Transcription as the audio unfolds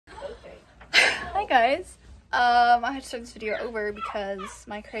Hi guys. I had to start this video over because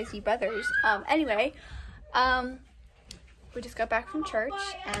my crazy brothers. Anyway, we just got back from church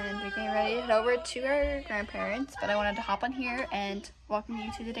and we're getting ready to head over to our grandparents, but I wanted to hop on here and welcome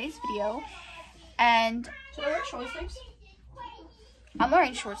you to today's video. And should I wear short sleeves? I'm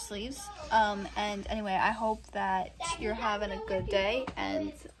wearing short sleeves. And anyway, I hope that you're having a good day,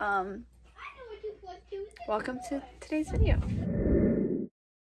 and welcome to today's video.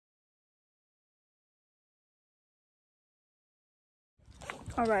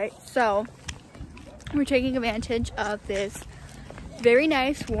 Alright, so we're taking advantage of this very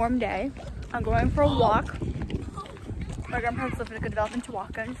nice warm day. I'm going for a walk. My grandparents live in a good development to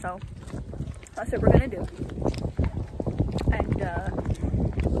walk in, so that's what we're gonna do. And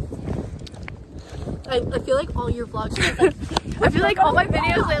I feel like all your vlogs I feel like all my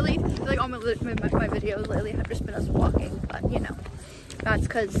videos lately, my videos lately have just been us walking, but you know, that's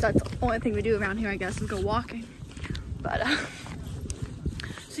because that's the only thing we do around here, I guess, is go walking. But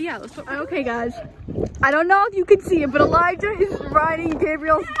so yeah, let's okay guys, I don't know if you can see it, but Elijah is riding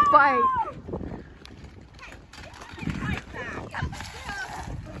Gabriel's bike.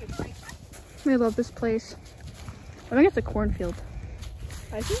 I love this place. I think it's a cornfield.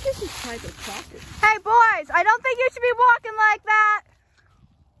 I think this is private property. Hey boys, I don't think you should be walking like that.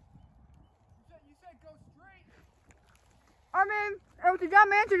 You said go straight. I mean, it was a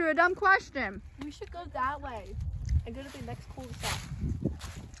dumb answer to a dumb question. We should go that way and go to the next cul-de-sac.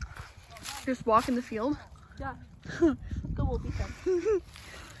 Just walk in the field? Yeah. Let's go, we'll beat them. Should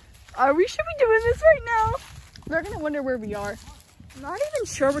be doing this right now. They're gonna wonder where we are. I'm not even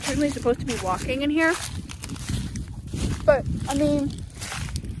sure we're technically supposed to be walking in here. But, I mean,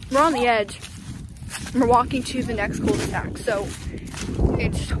 we're on the edge. We're walking to the next cul-de-sac, so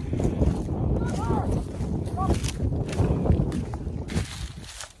it's... I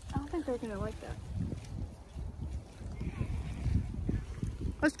don't think they're gonna like that.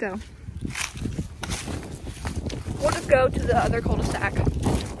 Let's go. We'll just go to the other cul-de-sac. We'll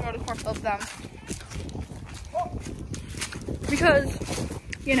go to cornfield with them. Because,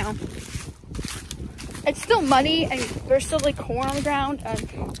 you know, it's still muddy and there's still like corn on the ground, and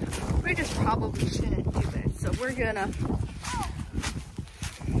we just probably shouldn't do this. So we're gonna...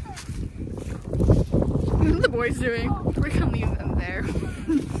 What are the boys doing? We're gonna leave them there.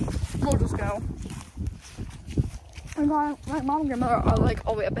 We'll just go. My mom and grandmother are like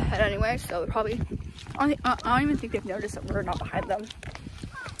all the way up ahead anyway, so they're probably... I don't even think they've noticed that we're not behind them,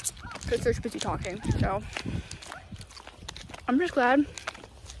 because they're busy talking. So I'm just glad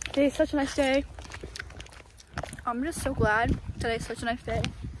today's such a nice day. I'm just so glad today's such a nice day.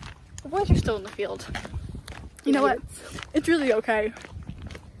 The boys are still in the field. You know what? It's really okay.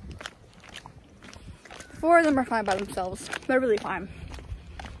 4 of them are fine by themselves. They're really fine.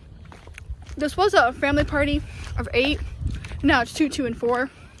 This was a family party of 8. Now it's 2, 2, and 4.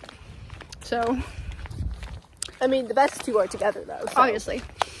 So, I mean, the best 2 are together though. So. Obviously.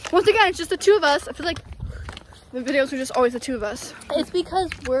 Once again, it's just the 2 of us. I feel like the videos are just always the 2 of us. It's because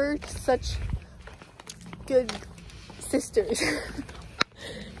we're such good sisters.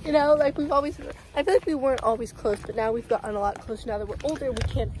 You know, like we've always, I feel like we weren't always close, but now we've gotten a lot closer. Now that we're older, we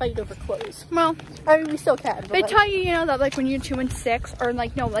can't fight over clothes. Well, I mean, we still can. They tell you, you know, that like when you're 2 and 6, or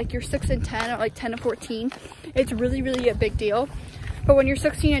like, no, like you're 6 and 10, or like 10 and 14, it's really, really a big deal. But when you're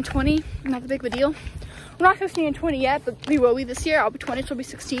 16 and 20, not that big of a deal. We're not 16 and 20 yet, but we will be this year. I'll be 20, she'll be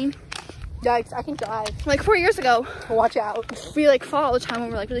 16. Yikes, I can drive. Like 4 years ago. Watch out. We like fought all the time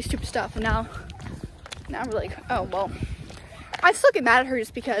over like really stupid stuff, and now we're like, oh, well. I still get mad at her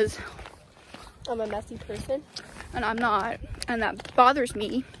just because I'm a messy person. And I'm not, and that bothers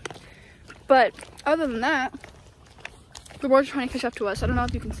me. But other than that, the boys are trying to catch up to us. I don't know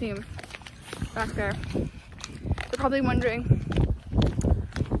if you can see them back there. They're probably wondering.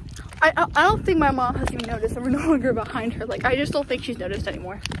 I don't think my mom has even noticed that we're no longer behind her. Like, I just don't think she's noticed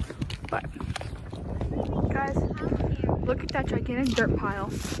anymore. But guys, look at that gigantic dirt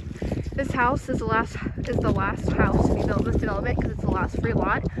pile. This house is the last house to be built in this development because it's the last free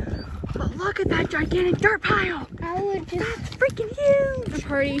lot. But look at that gigantic dirt pile. That's freaking huge. The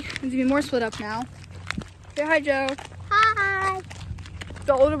party is even more split up now. Say hi, Joe. Hi.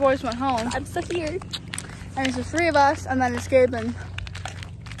 The older boys went home. I'm still here. And it's the 3 of us, and then it's Gabe and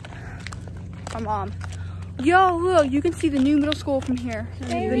my mom. Yo, look, you can see the new middle school from here.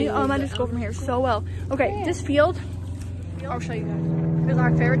 The new elementary school from here so well. Okay, this field, I'll show you guys, is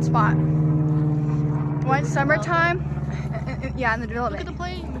our favorite spot. When it's summertime, yeah, in the development. Look at the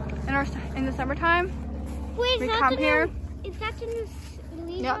plane. In the summertime, wait, we come here. Is that the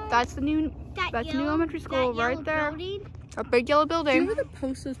new? Yep, that's the new elementary school right there. Building? A big yellow Do you building. ever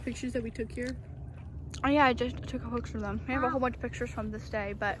post those pictures that we took here? Oh yeah, I just took a picture of them. I have a whole bunch of pictures from this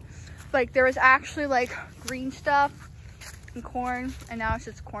day, but like there was actually like green stuff and corn, and now it's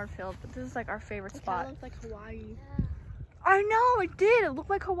just cornfield. But this is like our favorite spot. It looks like Hawaii. I know, it did. It looked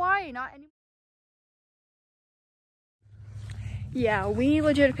like Hawaii, not any. Yeah, we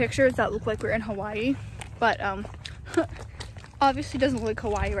legit had pictures that look like we're in Hawaii, but obviously doesn't look like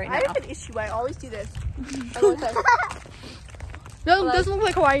Hawaii right now. I have an issue. I always do this. Doesn't look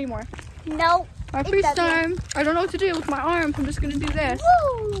like Hawaii anymore. No. My first time, I don't know what to do with my arms. I'm just gonna do this.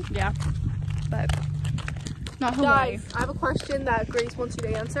 Woo! Yeah, but not Hawaii. Guys, I have a question that Grace wants you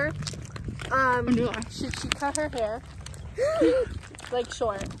to answer. Should she cut her hair like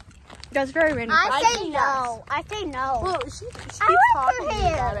short? That's very random. I say think no. I say no. Well, she keeps I like talking her to me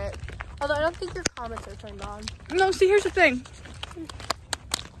hair. about it. Although I don't think your comments are turned on. No, see, here's the thing.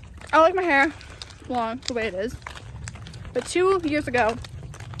 I like my hair long the way it is, but 2 years ago,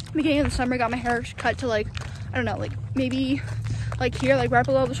 beginning of the summer, I got my hair cut to like, I don't know, like maybe like here, like right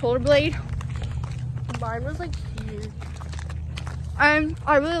below the shoulder blade. Mine was like huge. And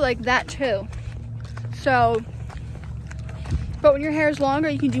I really like that too. So, but when your hair is longer,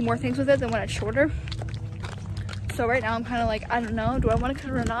 you can do more things with it than when it's shorter. So right now I'm kind of like, I don't know, do I want to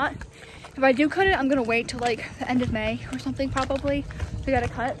cut it or not? If I do cut it, I'm gonna wait till like the end of May or something probably to get a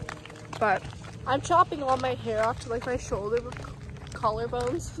cut. But I'm chopping all my hair off to like my shoulder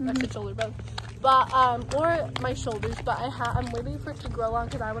collarbones. I said shoulder bones. But or my shoulders. But I'm waiting for it to grow long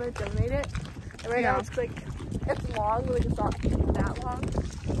because I want to donate it. And right now it's like it's long, but like it's not that long.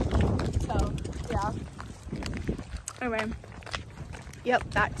 So yeah. anyway, yep,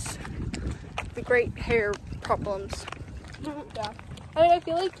 that's the great hair problems. Yeah. I mean, I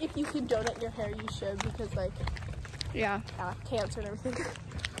feel like if you could donate your hair, you should because like Yeah. cancer and everything.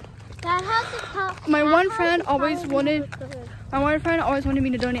 That has to come. My one friend always wanted me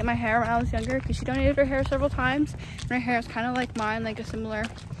to donate my hair when I was younger because she donated her hair several times. And her hair is kind of like mine, like a similar,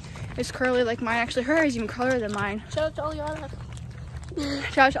 it's curly like mine. Actually, her hair is even curlier than mine. Shout out to Aliana.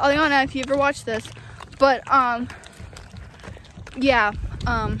 Shout out to Aliana if you ever watch this. But yeah,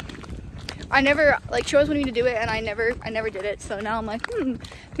 I never, like, she always wanted me to do it and I never did it. So now I'm like,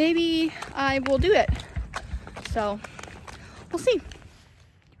 maybe I will do it. So we'll see.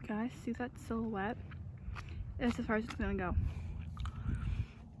 Guys, see that silhouette? That's as far as it's gonna go.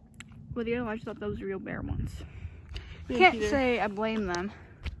 Lydia and Elijah thought those were real bear ones. I can't say I blame them.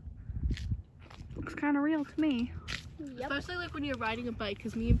 Looks kind of real to me. Yep. Especially like when you're riding a bike,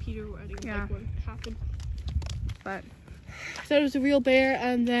 because me and Peter were riding a bike when it happened. But So it was a real bear,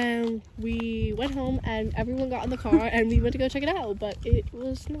 and then we went home and everyone got in the car and we went to go check it out, but it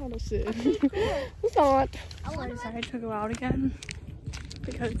was not a zoo. It was not. so I decided to go out again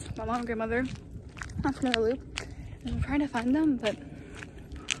because my mom and grandmother left another loop. And I'm trying to find them, but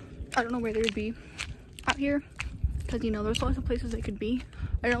I don't know where they would be out here because, you know, there's lots of places they could be.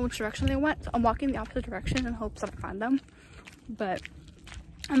 I don't know which direction they went, so I'm walking the opposite direction in hopes that I find them. But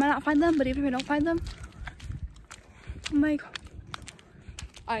I might not find them, but even if I don't find them, I'm like,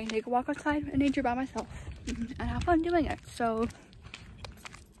 I take a walk outside in nature by myself and have fun doing it. So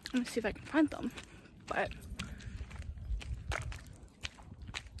I'm gonna see if I can find them. But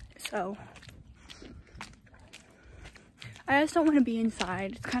so I just don't want to be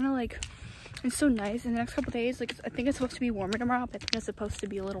inside. It's kind of like, it's so nice in the next couple days. Like, I think it's supposed to be warmer tomorrow, but I think it's supposed to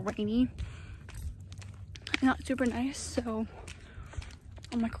be a little rainy. Not super nice, so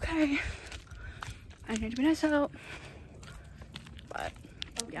I'm like, okay, I need to be nice out. But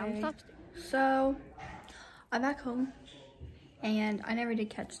yeah, I'm stop. So I'm back home and I never did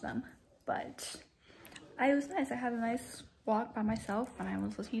catch them, but it was nice. I had a nice walk by myself and I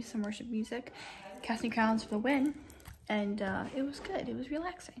was listening to some worship music, casting crowns for the win, and it was good. It was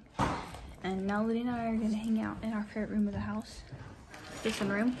relaxing. And now Lydia and I are gonna hang out in our favorite room of the house, this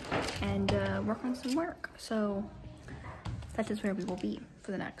room, and work on some work. So that is where we will be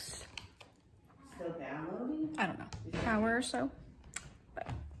for the next, I don't know, hour or so. But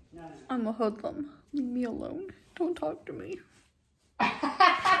I'm a hoodlum. Leave me alone. Don't talk to me.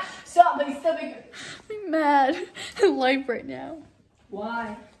 Stop, my stomach. I'm mad in life right now.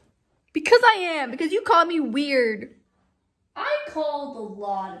 Why? Because I am. Because you called me weird. I called a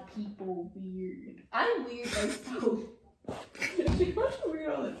lot of people weird. I'm weird myself. She calls you weird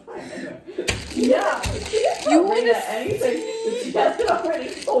all the time. Yeah. You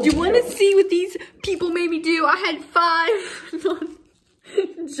want to see what these people made me do? I had 5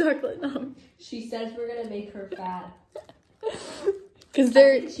 chocolate nuts. She says we're gonna make her fat. Because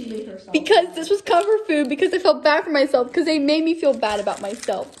they're, She made herself because fat. this was comfort food, because I felt bad for myself, because they made me feel bad about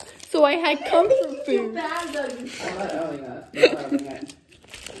myself. So I had comfort feel food. bad about you. I'm not owning that.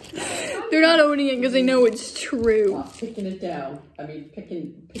 They're not owning it because they know it's true. Not picking it down. I mean,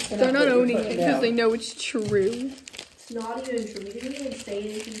 picking They're up not what you're owning it putting because down. they know it's true. It's not even true. We didn't even say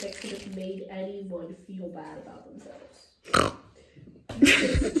anything that could have made anyone feel bad about themselves.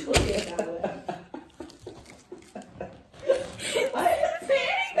 I didn't say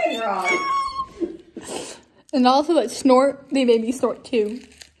anything wrong. And also that snort, they made me snort too.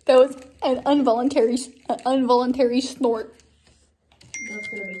 That was an involuntary snort. That's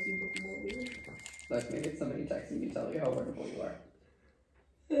gonna make you look more weird. Look, maybe it's somebody texting you telling you how wonderful you are.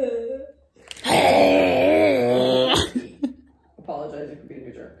 Apologizing for being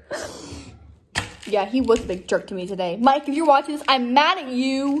a jerk. Yeah, he was a big jerk to me today. Mike, if you're watching this, I'm mad at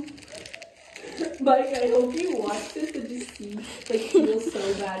you. Mike, I hope you watch this and just feel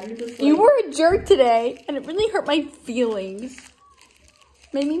so bad. You're just like, You were a jerk today, and it really hurt my feelings.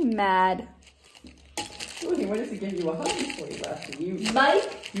 Made me mad. He wanted to give you a hug before you left, and you...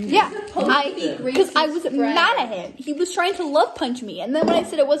 Mike, Yeah, because I was friend. mad at him. He was trying to love punch me, and then when I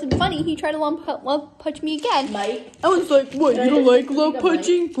said it wasn't funny, he tried to love punch me again. Mike, I was like, what, you don't like love Mike?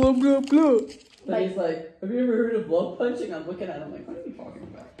 punching? Blah, blah, blah. But he's like, have you ever heard of love punching? I'm looking at him like, what are you talking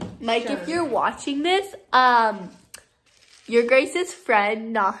about? Mike, if you're watching this, you're Grace's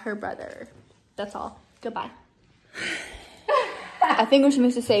friend, not her brother. That's all. Goodbye. I think what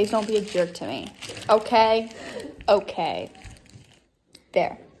you're supposed to say is don't be a jerk to me. Okay? Okay.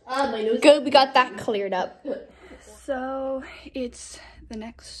 There. my nose. Good, we got that cleared up. So, it's the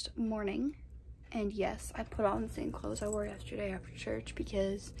next morning. And yes, I put on the same clothes I wore yesterday after church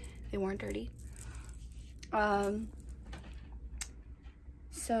because they weren't dirty.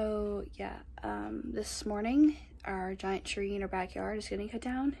 So yeah, this morning our giant tree in our backyard is getting cut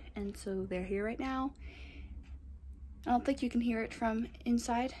down, and so they're here right now. I don't think you can hear it from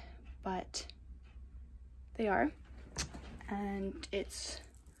inside, but they are, and it's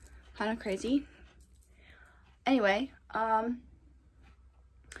kind of crazy. Anyway,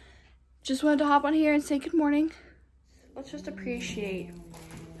 just wanted to hop on here and say good morning. Let's just appreciate.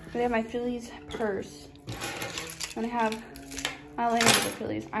 I have my Phillies purse. And I have my Atlanta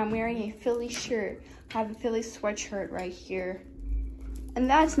Phillies. I'm wearing a Philly shirt. I have a Philly sweatshirt right here. And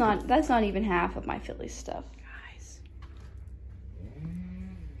that's not even half of my Philly stuff, guys.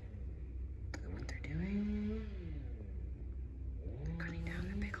 Look at what they're doing. They're cutting down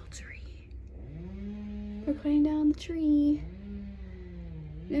the big old tree. They're cutting down the tree.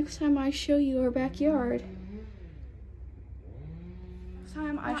 Next time I show you our backyard. Next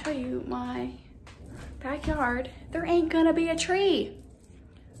time I show you my backyard, there ain't gonna be a tree.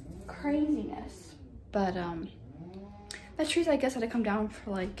 Craziness. But that tree's, I guess, had to come down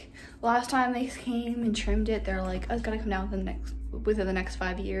for like, last time they came and trimmed it, they're like, oh, it's gonna come down within the next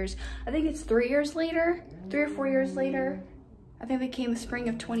 5 years. I think it's 3 years later, 3 or 4 years later. I think they came the spring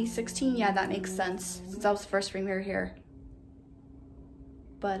of 2016. Yeah, that makes sense, since that was the first spring they were here.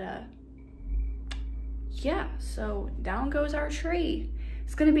 But yeah, so down goes our tree.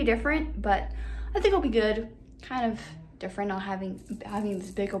 It's gonna be different, but I think it'll be good. Kind of different, not having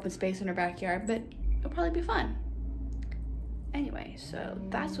this big open space in our backyard, but it'll probably be fun. Anyway, so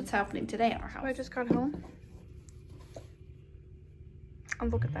that's what's happening today in our house. I just got home.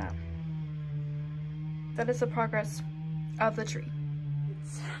 And look at that. That is the progress of the tree.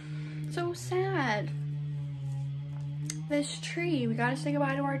 It's so sad. This tree, we gotta say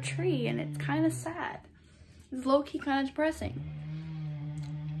goodbye to our tree, and it's kind of sad. It's low-key kind of depressing.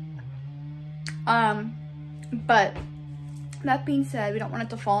 But that being said, we don't want it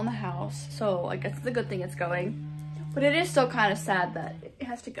to fall in the house, so I guess it's a good thing it's going. But it is still kind of sad that it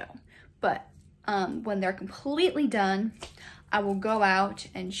has to go. But when they're completely done, I will go out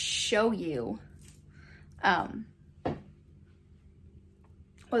and show you what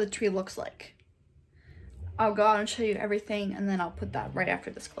the tree looks like. I'll go out and show you everything, and then I'll put that right after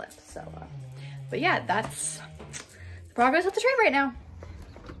this clip. So, but yeah, that's the progress of the tree right now.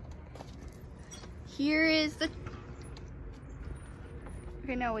 Here is the,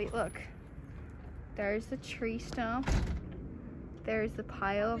 okay, no, wait, look. There's the tree stump. There's the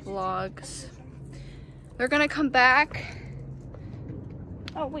pile of logs. They're gonna come back.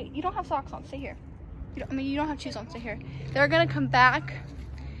 Oh, wait, you don't have socks on, stay here. You don't have shoes on, stay here. They're gonna come back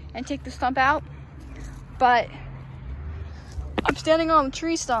and take the stump out, but I'm standing on the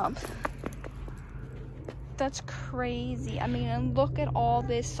tree stump. That's crazy. I mean, and look at all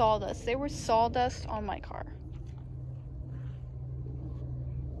this sawdust. There was sawdust on my car.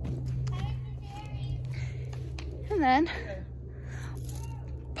 And then,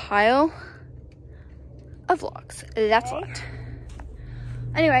 pile of logs. That's locked.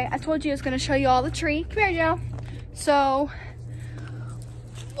 Anyway, I told you I was going to show you all the tree. Come here, Joe. So,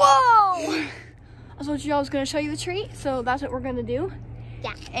 whoa! I told you I was going to show you the tree, so that's what we're going to do.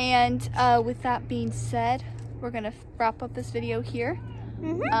 Yeah. And with that being said, we're going to wrap up this video here.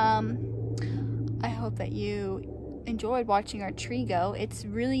 I hope that you enjoyed watching our tree go. It's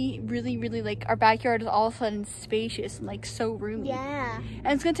really, really, really, like, our backyard is all of a sudden spacious and, like, so roomy. Yeah.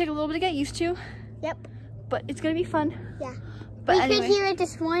 And it's going to take a little bit to get used to. Yep. But it's going to be fun. Yeah. But we anyway. could hear it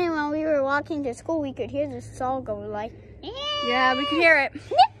this morning when we were walking to school. We could hear the saw go like. Yeah, we could hear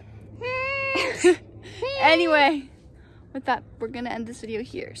it. Anyway, with that, we're going to end this video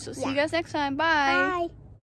here. So see you guys next time. Bye. Bye.